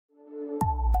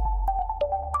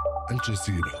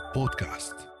الجزيرة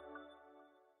بودكاست.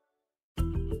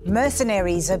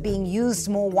 Mercenaries are being used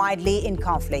more widely in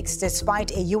conflicts, despite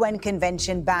a UN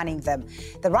convention banning them.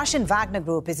 The Russian Wagner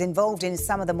Group is involved in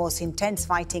some of the most intense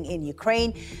fighting in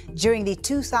Ukraine. During the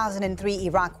 2003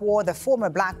 Iraq War, the former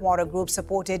Blackwater Group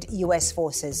supported US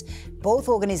forces. Both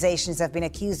organizations have been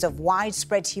accused of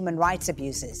widespread human rights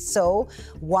abuses. So,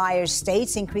 why are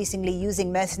states increasingly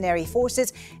using mercenary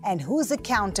forces, and who's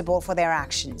accountable for their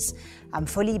actions? I'm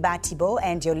Folly Bah Thibault,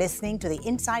 and you're listening to the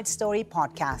Inside Story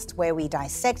podcast, where we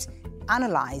dissect,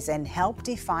 analyze, and help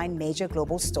define major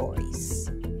global stories.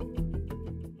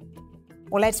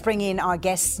 Well, let's bring in our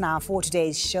guests now for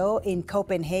today's show. In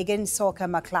Copenhagen, Sorcha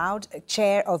MacLeod,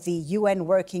 chair of the UN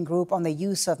Working Group on the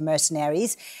Use of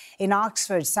Mercenaries. In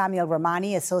Oxford, Samuel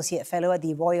Ramani, associate fellow at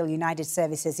the Royal United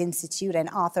Services Institute and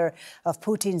author of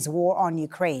Putin's War on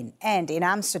Ukraine. And in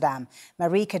Amsterdam,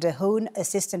 Marieke De Hoon,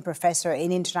 assistant professor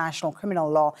in international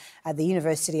criminal law at the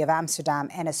University of Amsterdam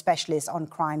and a specialist on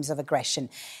crimes of aggression.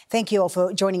 Thank you all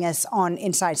for joining us on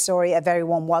Inside Story. A very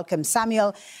warm welcome.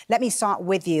 Samuel, let me start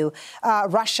with you.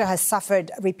 Russia has suffered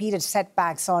repeated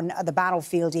setbacks on the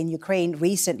battlefield in Ukraine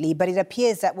recently, but it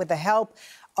appears that with the help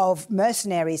of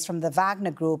mercenaries from the Wagner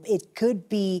Group, it could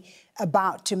be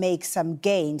about to make some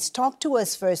gains. Talk to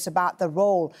us first about the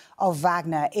role of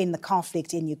Wagner in the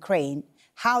conflict in Ukraine.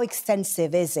 How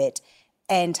extensive is it,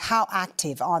 and how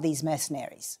active are these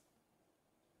mercenaries?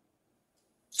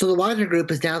 So the Wagner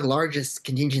Group is now the largest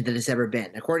contingent that it's ever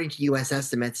been. According to U.S.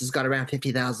 estimates, it's got around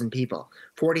 50,000 people.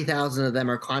 40,000 of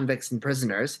them are convicts and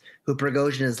prisoners who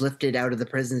Prigozhin has lifted out of the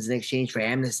prisons in exchange for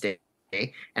amnesty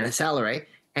and a salary,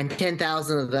 and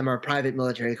 10,000 of them are private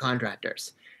military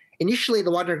contractors. Initially,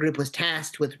 the Wagner Group was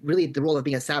tasked with really the role of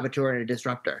being a saboteur and a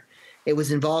disruptor. It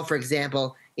was involved, for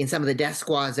example, in some of the death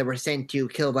squads that were sent to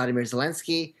kill Vladimir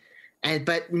Zelensky.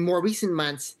 But in more recent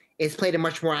months, it's played a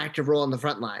much more active role on the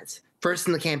front lines. First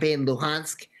in the campaign in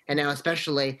Luhansk, and now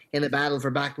especially in the battle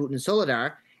for Bakhmut and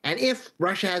Soledar. And if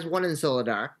Russia has won in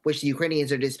Soledar, which the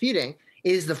Ukrainians are disputing,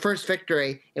 it is the first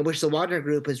victory in which the Wagner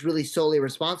Group is really solely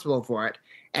responsible for it.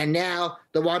 And now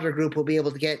the Wagner Group will be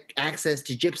able to get access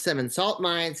to gypsum and salt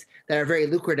mines that are very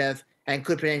lucrative and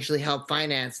could potentially help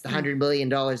finance the $100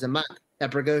 million a month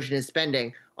that Prigozhin is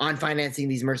spending on financing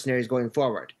these mercenaries going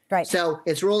forward. Right. So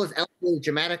its role is elevated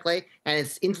dramatically, and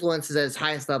its influence is at its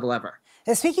highest level ever.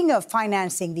 Speaking of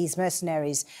financing these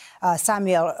mercenaries,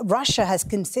 Samuel, Russia has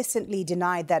consistently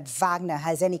denied that Wagner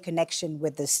has any connection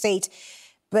with the state,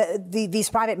 but these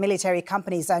private military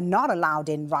companies are not allowed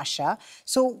in Russia.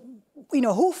 So,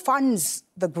 who funds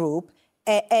the group,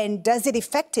 and does it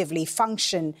effectively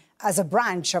function as a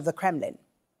branch of the Kremlin?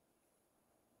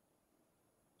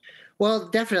 Well,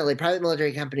 definitely. Private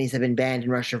military companies have been banned in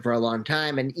Russia for a long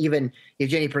time. And even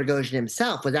Yevgeny Prigozhin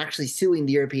himself was actually suing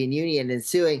the European Union and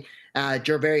suing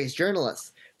various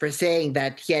journalists for saying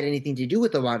that he had anything to do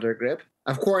with the Wagner Group.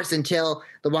 Of course, until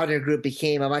the Wagner Group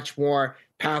became a much more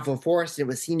powerful force, it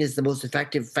was seen as the most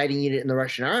effective fighting unit in the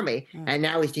Russian army. And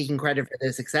now he's taking credit for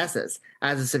their successes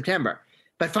as of September.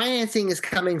 But financing is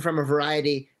coming from a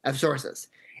variety of sources.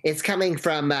 It's coming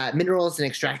from minerals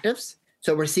and extractives.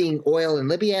 So we're seeing oil in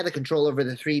Libya, the control over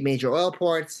the 3 major oil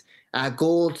ports,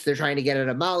 gold they're trying to get out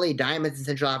of Mali, diamonds in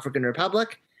Central African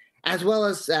Republic, as well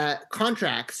as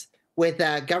contracts with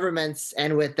governments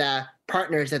and with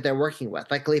partners that they're working with,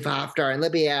 like Khalifa Haftar in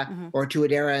Libya or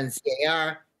Tuadera and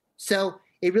CAR. So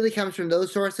it really comes from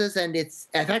those sources, and it's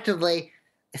effectively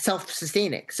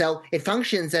self-sustaining. So it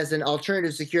functions as an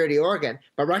alternative security organ,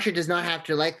 but Russia does not have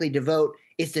to likely devote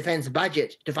its defense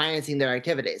budget to financing their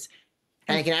activities.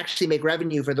 And it can actually make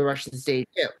revenue for the Russian state,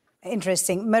 too.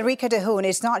 Interesting. Marieke De Hoon,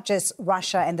 it's not just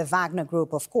Russia and the Wagner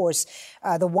Group, of course.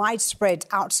 The widespread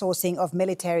outsourcing of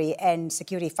military and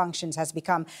security functions has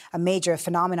become a major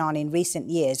phenomenon in recent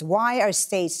years. Why are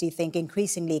states, do you think,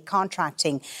 increasingly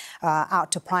contracting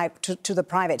out to the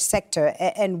private sector?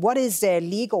 And what is the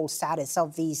legal status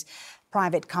of these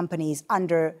private companies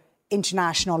under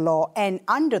international law and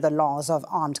under the laws of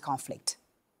armed conflict?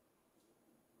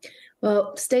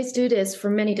 Well, states do this for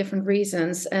many different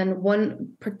reasons. And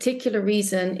one particular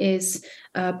reason is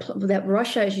that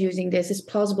Russia is using this is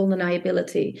plausible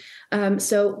deniability.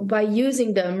 So by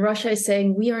using them, Russia is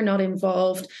saying we are not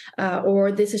involved,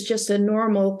 or this is just a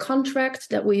normal contract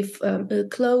that we've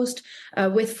closed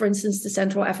with, for instance, the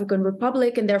Central African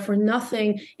Republic, and therefore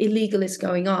nothing illegal is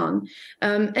going on.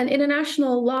 And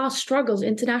international law struggles,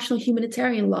 international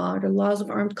humanitarian law, the laws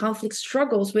of armed conflict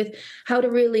struggles with how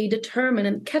to really determine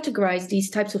and categorize these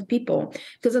types of people.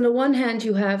 Because on the one hand,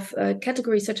 you have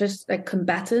categories such as like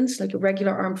combatants, like irregular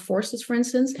regular armed forces, for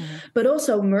instance, but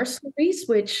also mercenaries,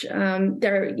 which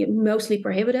they're mostly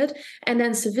prohibited, and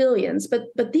then civilians.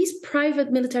 But these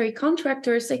private military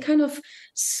contractors, they kind of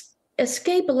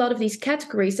escape a lot of these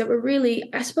categories that were really,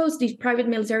 I suppose these private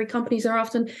military companies are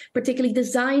often particularly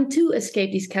designed to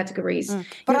escape these categories.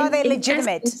 But are they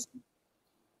legitimate?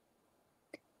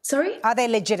 Sorry? Are they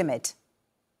legitimate?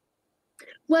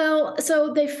 Well,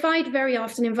 so they fight very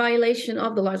often in violation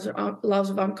of the laws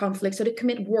of armed conflict. So they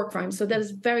commit war crimes. So that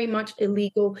is very much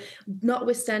illegal,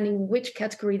 notwithstanding which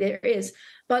category there is.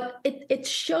 But it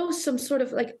shows some sort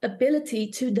of like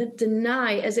ability to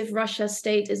deny as if Russia's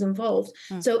state is involved.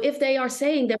 So if they are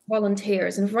saying they're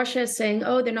volunteers and if Russia is saying,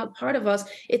 oh, they're not part of us,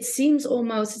 it seems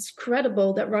almost it's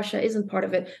credible that Russia isn't part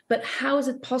of it. But how is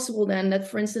it possible then that,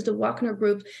 for instance, the Wagner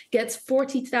Group gets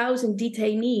 40,000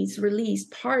 detainees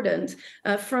released, pardoned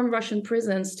from Russian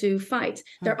prisons to fight?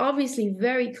 There are obviously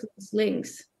very close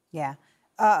links. Yeah.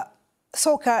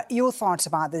 Sorcha, your thoughts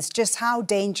about this. Just how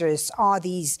dangerous are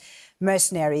these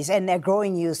mercenaries and their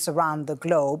growing use around the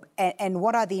globe? And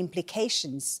what are the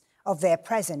implications of their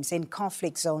presence in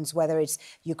conflict zones, whether it's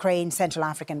Ukraine, Central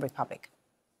African Republic?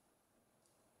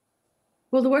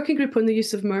 Well, the Working Group on the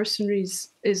Use of Mercenaries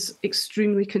is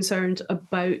extremely concerned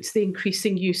about the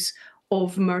increasing use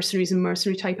of mercenaries and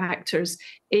mercenary-type actors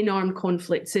in armed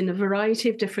conflicts in a variety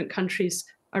of different countries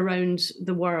around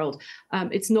the world.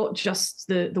 It's not just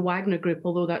the Wagner Group,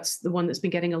 although that's the one that's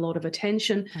been getting a lot of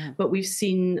attention, but we've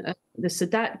seen the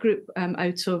Sadat Group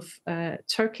out of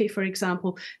Turkey, for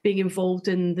example, being involved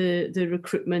in the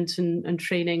recruitment and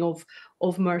training of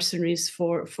mercenaries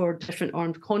for different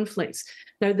armed conflicts.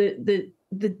 Now, the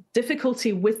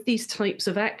difficulty with these types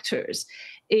of actors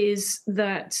is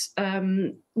that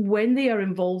when they are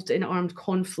involved in armed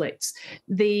conflicts,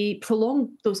 they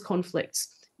prolong those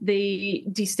conflicts. They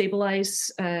destabilize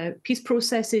peace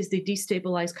processes, they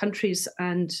destabilize countries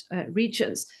and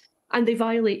regions, and they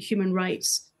violate human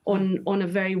rights on a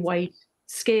very wide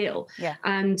scale. Yeah.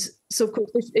 And so, of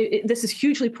course, this is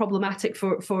hugely problematic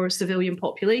for civilian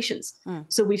populations.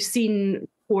 So we've seen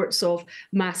reports of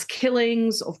mass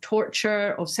killings, of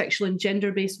torture, of sexual and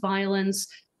gender-based violence,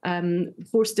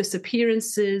 forced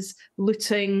disappearances,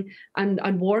 looting,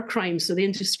 and war crimes, so the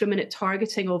indiscriminate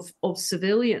targeting of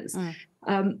civilians.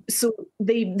 So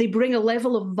they bring a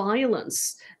level of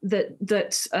violence that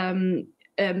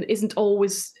isn't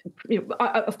always,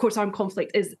 of course, armed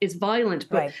conflict is violent,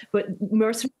 but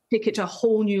mercenaries take it to a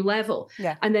whole new level.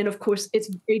 Yeah. And then, of course,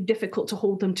 it's very difficult to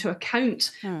hold them to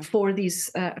account for these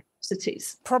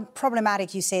atrocities.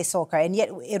 Problematic, you say, Sorcha, and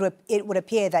yet it would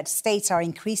appear that states are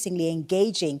increasingly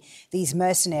engaging these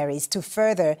mercenaries to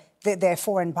further their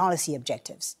foreign policy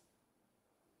objectives.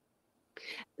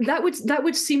 That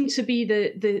would seem to be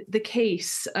the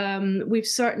case. We've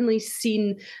certainly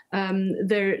seen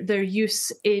their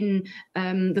use in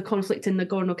the conflict in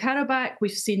Nagorno-Karabakh.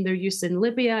 We've seen their use in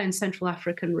Libya, in Central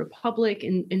African Republic,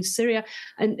 in Syria,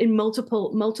 and in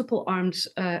multiple armed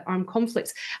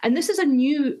conflicts. And this is a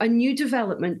new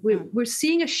development. We're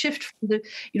seeing a shift from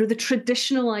the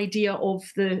traditional idea of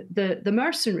the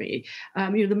mercenary.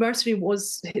 The mercenary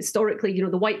was historically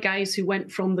the white guys who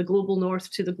went from the global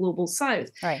north to the global south.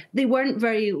 Right. They weren't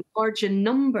very large in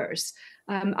numbers.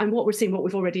 And what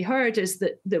we've already heard is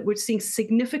that we're seeing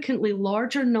significantly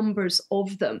larger numbers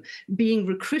of them being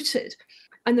recruited.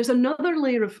 And there's another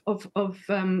layer of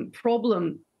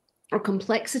problem or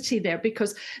complexity there,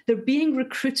 because they're being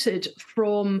recruited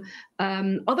from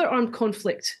other armed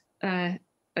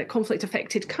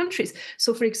conflict-affected countries.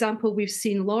 So, for example, we've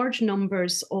seen large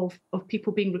numbers of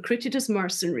people being recruited as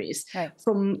mercenaries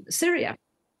from Syria.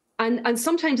 And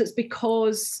sometimes it's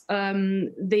because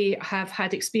they have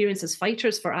had experience as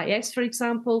fighters for IS, for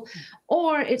example,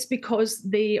 or it's because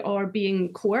they are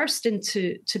being coerced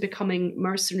into becoming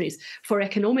mercenaries for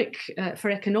economic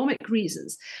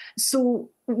reasons. So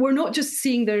we're not just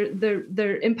seeing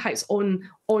their impacts on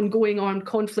ongoing armed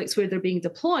conflicts where they're being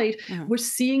deployed. We're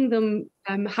seeing them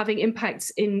having impacts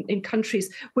in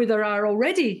countries where there are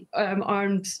already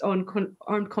armed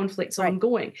conflicts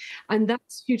ongoing, and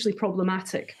that's hugely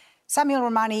problematic. Samuel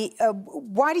Ramani,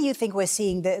 why do you think we're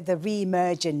seeing the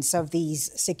re-emergence of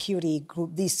these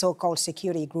so-called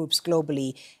security groups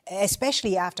globally,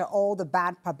 especially after all the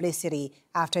bad publicity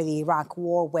after the Iraq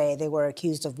war, where they were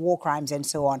accused of war crimes and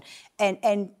so on?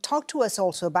 And talk to us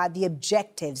also about the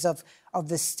objectives of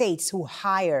the states who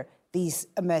hire these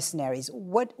mercenaries.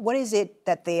 What is it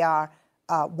that they are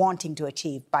wanting to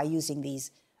achieve by using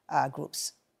these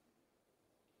groups?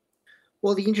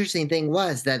 Well, the interesting thing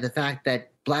was that the fact that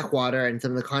Blackwater and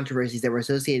some of the controversies that were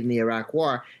associated in the Iraq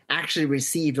War actually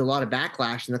received a lot of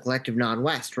backlash in the collective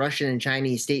non-West. Russian and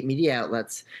Chinese state media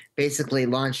outlets basically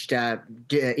launched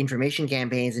information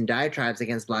campaigns and diatribes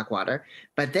against Blackwater.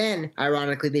 But then,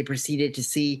 ironically, they proceeded to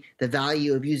see the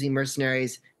value of using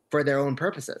mercenaries for their own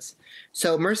purposes.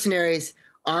 So mercenaries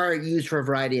are used for a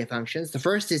variety of functions. The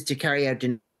first is to carry out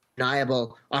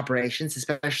deniable operations,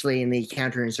 especially in the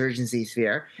counterinsurgency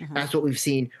sphere. That's what we've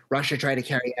seen Russia try to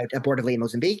carry out abortively in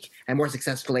Mozambique and more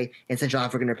successfully in Central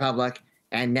African Republic,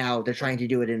 and now they're trying to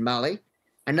do it in Mali.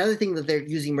 Another thing that they're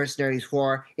using mercenaries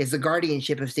for is the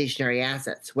guardianship of stationary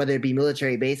assets, whether it be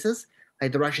military bases,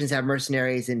 like the Russians have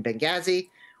mercenaries in Benghazi,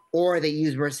 or they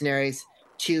use mercenaries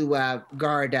to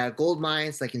guard gold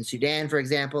mines, like in Sudan, for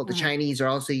example. The Chinese are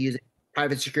also using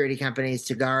private security companies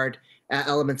to guard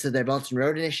elements of their Belt and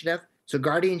Road Initiative, so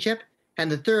guardianship.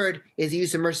 And the third is the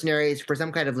use of mercenaries for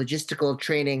some kind of logistical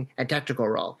training and technical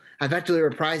role, effectively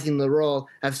reprising the role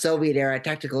of Soviet-era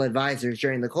tactical advisors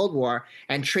during the Cold War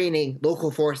and training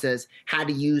local forces how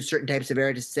to use certain types of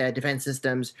air defense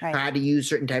systems, right, how to use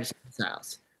certain types of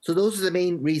missiles. So those are the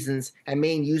main reasons and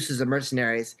main uses of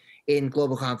mercenaries in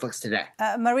global conflicts today.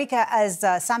 Marieke, as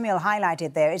Samuel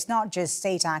highlighted there, it's not just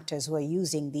state actors who are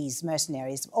using these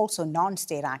mercenaries, also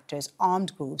non-state actors,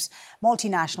 armed groups,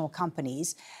 multinational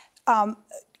companies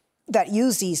that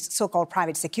use these so-called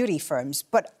private security firms.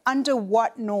 But under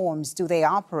what norms do they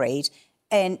operate,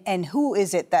 and who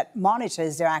is it that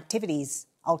monitors their activities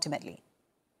ultimately?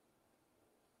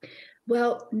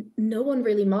 Well, no one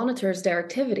really monitors their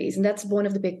activities, and that's one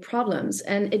of the big problems.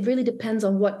 And it really depends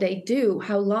on what they do,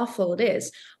 how lawful it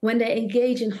is. When they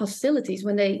engage in hostilities,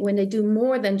 when they do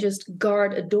more than just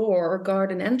guard a door or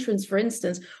guard an entrance, for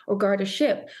instance, or guard a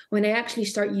ship, when they actually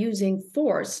start using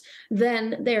force,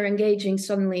 then they're engaging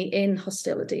suddenly in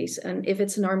hostilities. And if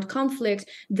it's an armed conflict,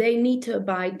 they need to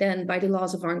abide then by the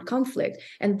laws of armed conflict.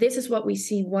 And this is what we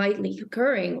see widely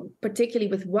occurring, particularly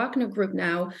with Wagner Group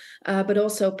now, but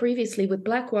also previously with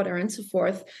Blackwater and so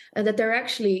forth, that they're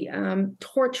actually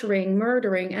torturing,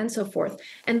 murdering, and so forth.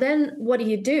 And then what do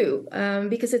you do?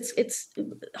 Because it's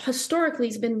historically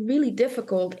it's been really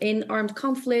difficult in armed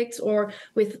conflicts or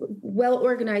with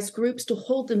well-organized groups to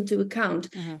hold them to account.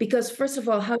 Because first of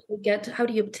all, how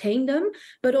do you obtain them?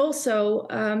 But also,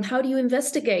 how do you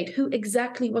investigate who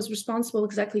exactly was responsible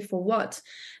exactly for what?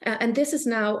 And this is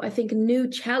now, I think, a new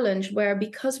challenge where,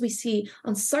 because we see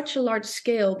on such a large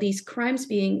scale these crimes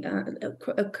being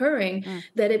occurring,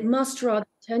 that it must draw the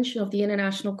attention of the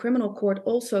International Criminal Court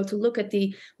also to look at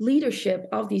the leadership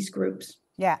of these groups.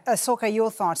 Yeah. Sorcha, your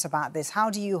thoughts about this?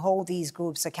 How do you hold these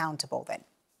groups accountable then?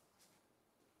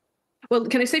 Well,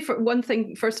 can I say for one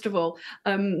thing, first of all,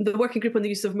 the Working Group on the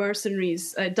Use of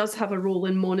Mercenaries does have a role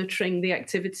in monitoring the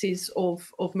activities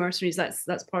of mercenaries.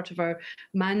 That's part of our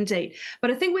mandate.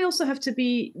 But I think we also have to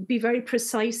be very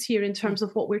precise here in terms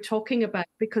of what we're talking about,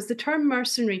 because the term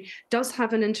mercenary does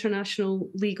have an international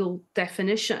legal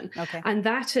definition. Okay. And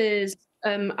that is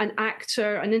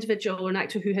an individual or an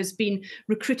actor who has been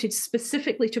recruited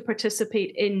specifically to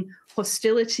participate in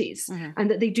hostilities, and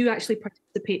that they do actually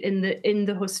participate in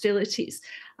the hostilities,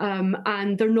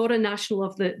 and they're not a national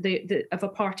of of a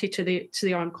party to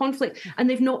the armed conflict, and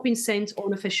they've not been sent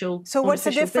on official. So what's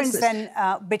the difference business.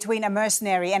 then between a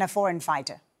mercenary and a foreign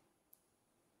fighter?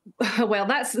 Well,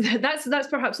 that's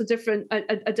perhaps a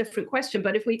different question.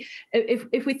 But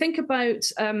if we think about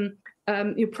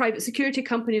private security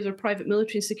companies or private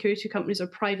military and security companies or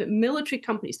private military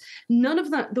companies, none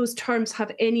of those terms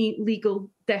have any legal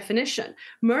definition.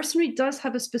 Mercenary does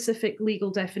have a specific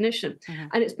legal definition,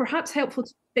 and it's perhaps helpful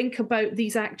to think about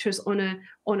these actors on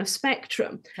a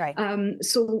spectrum. Right.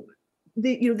 So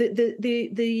the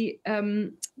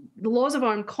laws of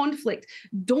armed conflict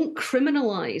don't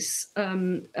criminalize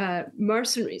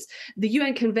mercenaries. The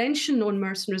UN Convention on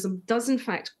Mercenarism does, in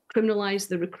fact, criminalize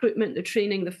the recruitment, the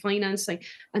training, the financing,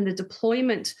 and the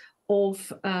deployment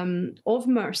of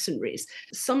mercenaries.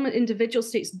 Some individual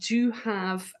states do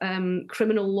have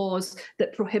criminal laws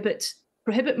that prohibit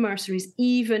mercenaries,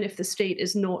 even if the state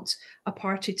is not a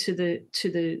party to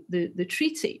the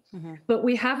treaty. But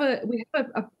we have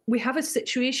a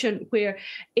situation where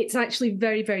it's actually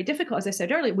very, very difficult. As I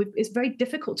said earlier, it's very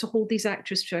difficult to hold these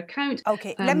actors to account.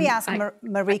 Okay, let me ask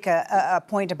Marieke a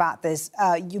point about this.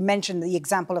 You mentioned the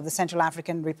example of the Central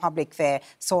African Republic there,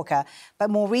 Sorcha,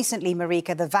 but more recently,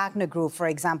 Marieke, the Wagner Group, for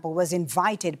example, was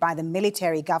invited by the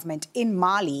military government in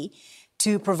Mali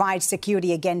to provide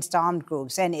security against armed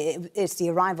groups. And it's the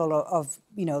arrival of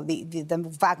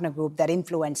the Wagner Group that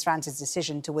influenced France's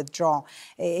decision to withdraw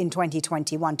in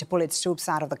 2021, to pull its troops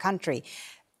out of the country.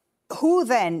 Who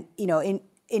then,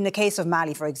 in the case of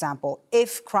Mali, for example,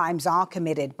 if crimes are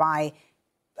committed by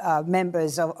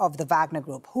members of the Wagner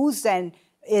Group, who's then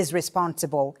is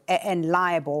responsible and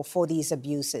liable for these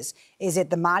abuses? Is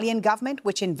it the Malian government,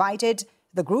 which invited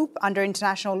the group under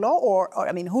international law, or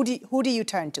I mean, who do you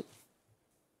turn to?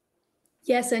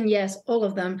 Yes and yes, all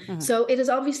of them. Mm-hmm. So it is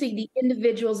obviously the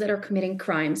individuals that are committing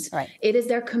crimes. Right. It is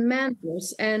their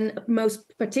commanders, and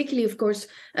most particularly, of course,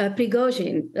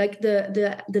 Prigozhin, like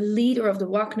the leader of the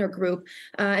Wagner Group,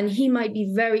 and he might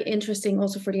be very interesting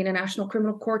also for the International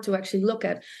Criminal Court to actually look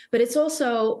at. But it's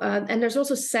also, and there's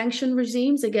also sanction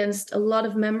regimes against a lot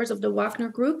of members of the Wagner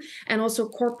Group, and also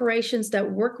corporations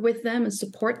that work with them and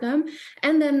support them.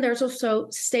 And then there's also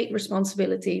state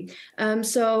responsibility.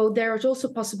 So there's also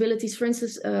possibilities, for instance,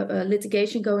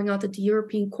 litigation going on at the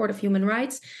European Court of Human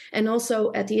Rights and also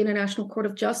at the International Court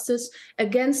of Justice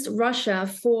against Russia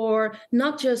for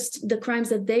not just the crimes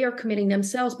that they are committing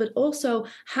themselves, but also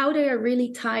how they are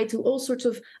really tied to all sorts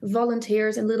of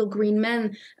volunteers and little green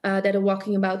men that are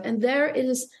walking about. And there it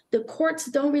is, the courts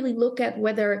don't really look at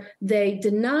whether they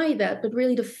deny that, but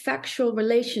really the factual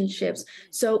relationships.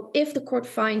 So if the court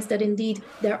finds that indeed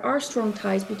there are strong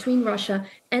ties between Russia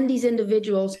and these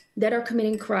individuals that are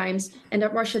committing crimes, and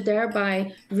that Russia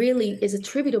thereby really is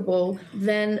attributable,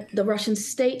 then the Russian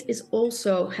state is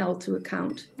also held to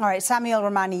account. All right, Samuel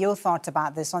Ramani, your thoughts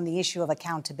about this on the issue of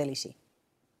accountability?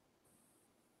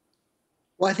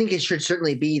 Well, I think it should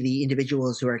certainly be the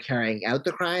individuals who are carrying out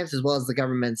the crimes, as well as the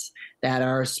governments that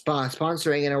are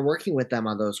sponsoring and are working with them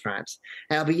on those crimes.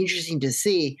 And it'll be interesting to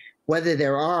see whether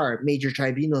there are major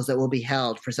tribunals that will be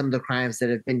held for some of the crimes that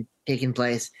have been taking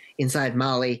place inside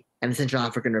Mali and the Central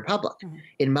African Republic. Mm-hmm.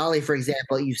 In Mali, for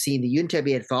example, you've seen the junta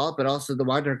be at fault, but also the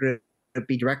Wagner Group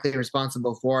be directly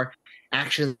responsible for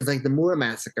actions like the Moura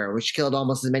massacre, which killed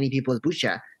almost as many people as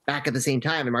Bucha back at the same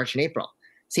time in March and April.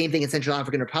 Same thing in Central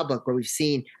African Republic, where we've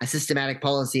seen a systematic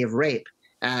policy of rape,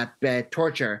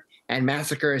 torture, and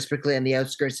massacres, particularly on the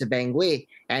outskirts of Bangui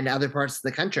and other parts of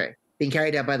the country, being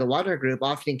carried out by the Wagner Group,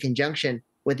 often in conjunction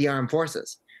with the armed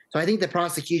forces. So I think the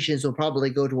prosecutions will probably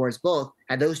go towards both,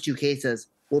 and those two cases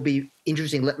will be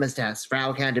interesting litmus tests for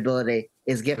how accountability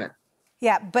is given.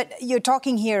 Yeah, but you're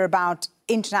talking here about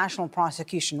international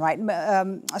prosecution, right?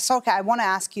 Sorcha, I want to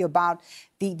ask you about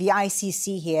the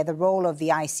ICC here, the role of the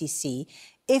ICC.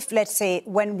 If, let's say,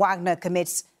 when Wagner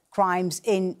commits crimes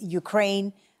in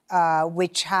Ukraine,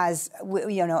 which has,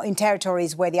 in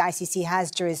territories where the ICC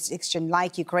has jurisdiction,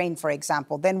 like Ukraine, for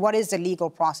example, then what is the legal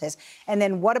process? And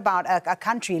then what about a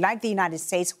country like the United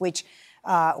States, which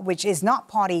is not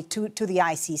party to the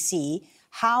ICC?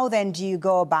 How then do you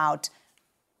go about,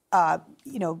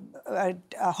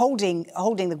 holding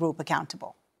the group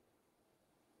accountable?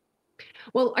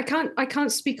 Well, I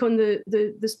can't speak on the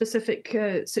specific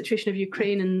situation of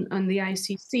Ukraine and the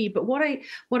ICC, but what I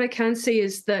can say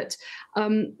is that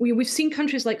we've seen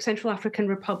countries like Central African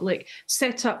Republic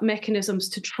set up mechanisms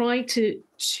to try to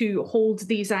hold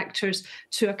these actors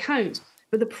to account.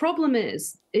 But the problem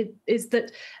is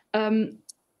that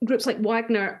groups like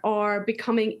Wagner are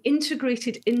becoming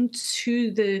integrated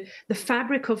into the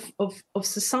fabric of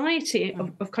society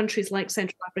of countries like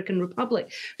Central African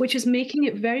Republic, which is making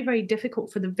it very, very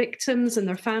difficult for the victims and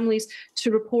their families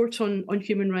to report on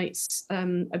human rights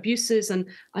abuses and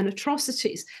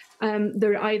atrocities.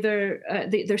 They're either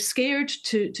they're scared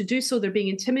to do so. They're being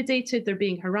intimidated. They're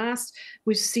being harassed.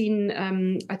 We've seen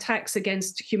attacks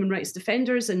against human rights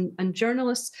defenders and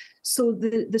journalists. So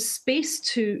the space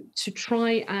to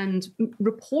try and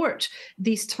report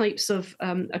these types of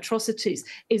atrocities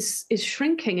is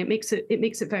shrinking. It makes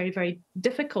it very, very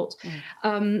difficult.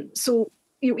 So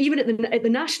even at the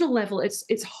national level,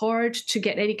 it's hard to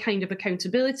get any kind of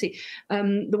accountability.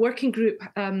 The working group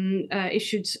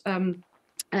issued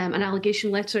an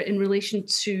allegation letter in relation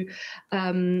to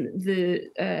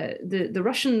the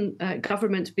Russian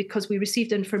government, because we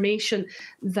received information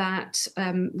that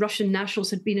Russian nationals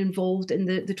had been involved in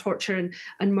the torture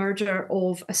and murder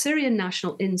of a Syrian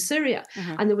national in Syria.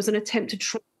 And there was an attempt to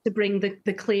try to bring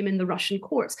the claim in the Russian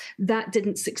courts. That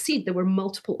didn't succeed. There were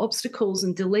multiple obstacles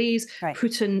and delays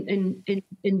put in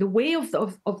the way of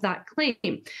that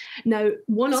claim. Now,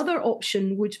 one other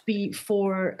option would be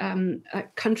for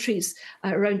countries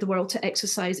around the world to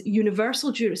exercise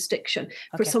universal jurisdiction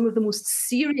for some of the most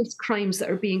serious crimes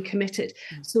that are being committed.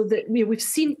 So that we've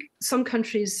seen some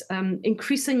countries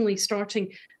increasingly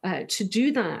starting to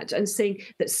do that, and saying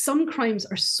that some crimes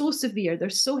are so severe, they're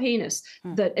so heinous,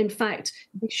 that in fact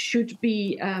they should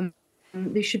be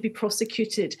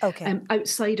prosecuted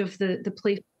outside of the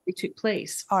place they took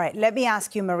place. All right, let me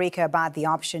ask you, Marieke, about the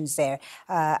options there.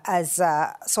 As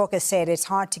Sorcha said, it's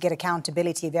hard to get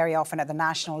accountability very often at the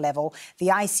national level. The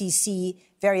ICC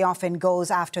very often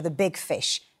goes after the big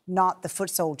fish, not the foot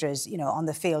soldiers, on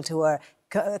the field who are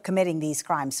committing these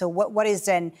crimes. So what is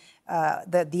then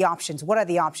the options? What are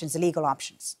the options, the legal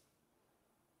options?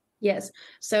 Yes.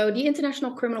 So the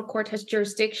International Criminal Court has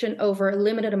jurisdiction over a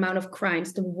limited amount of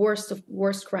crimes, the worst of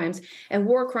worst crimes, and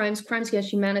war crimes, crimes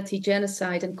against humanity,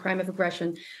 genocide, and crime of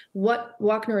aggression. What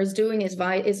Wagner is doing is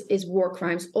war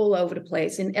crimes all over the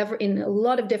place in a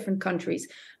lot of different countries.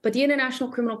 But the International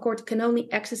Criminal Court can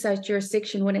only exercise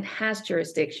jurisdiction when it has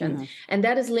jurisdiction. Mm-hmm. And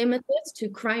that is limited to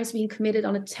crimes being committed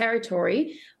on a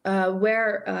territory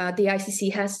where the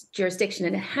ICC has jurisdiction.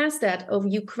 And it has that over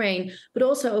Ukraine, but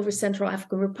also over Central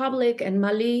African Republic and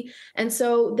Mali. And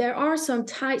so there are some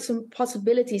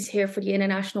possibilities here for the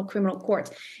International Criminal Court.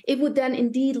 It would then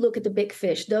indeed look at the big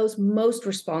fish, those most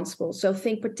responsible. So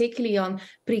think particularly on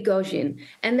Prigozhin.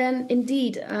 And then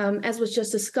indeed, as was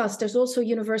just discussed, there's also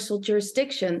universal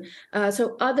jurisdiction.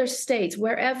 So other states,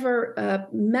 wherever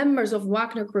members of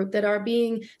Wagner Group that are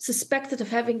being suspected of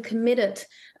having committed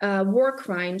war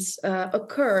crimes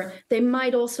occur, they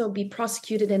might also be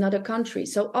prosecuted in other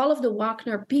countries. So all of the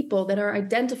Wagner people that are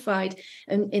identified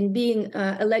in being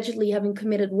allegedly having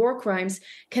committed war crimes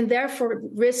can therefore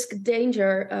risk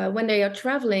danger when they are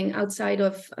traveling outside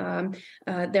of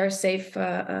their safe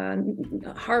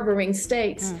harboring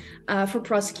states for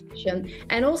prosecution.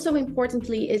 And also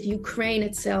importantly is Ukraine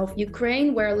itself.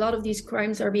 Ukraine, where a lot of these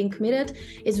crimes are being committed,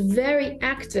 is very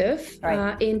active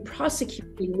in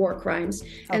prosecuting war crimes.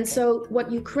 Okay. And so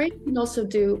what Ukraine can also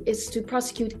do is to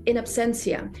prosecute in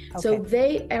absentia. Okay. So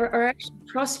they are actually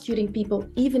prosecuting people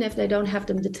even if they don't have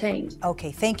them detained.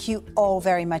 Okay, thank you all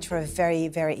very much for a very,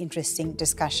 very interesting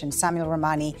discussion. Samuel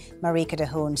Ramani, Marieke De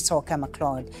Hoon, Sorcha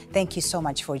MacLeod, thank you so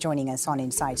much for joining us on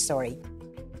Inside Story.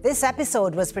 This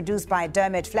episode was produced by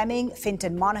Dermot Fleming,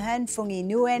 Fintan Monaghan, Fungi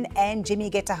Nguyen, and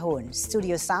Jimmy Getahun.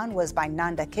 Studio sound was by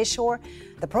Nanda Kishore.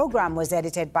 The program was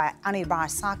edited by Anirbar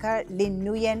Sakar, Lynn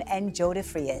Nguyen, and Joe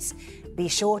DeFrias. Be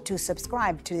sure to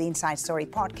subscribe to the Inside Story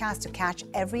podcast to catch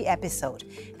every episode.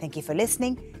 Thank you for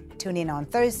listening. Tune in on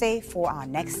Thursday for our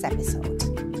next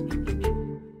episode.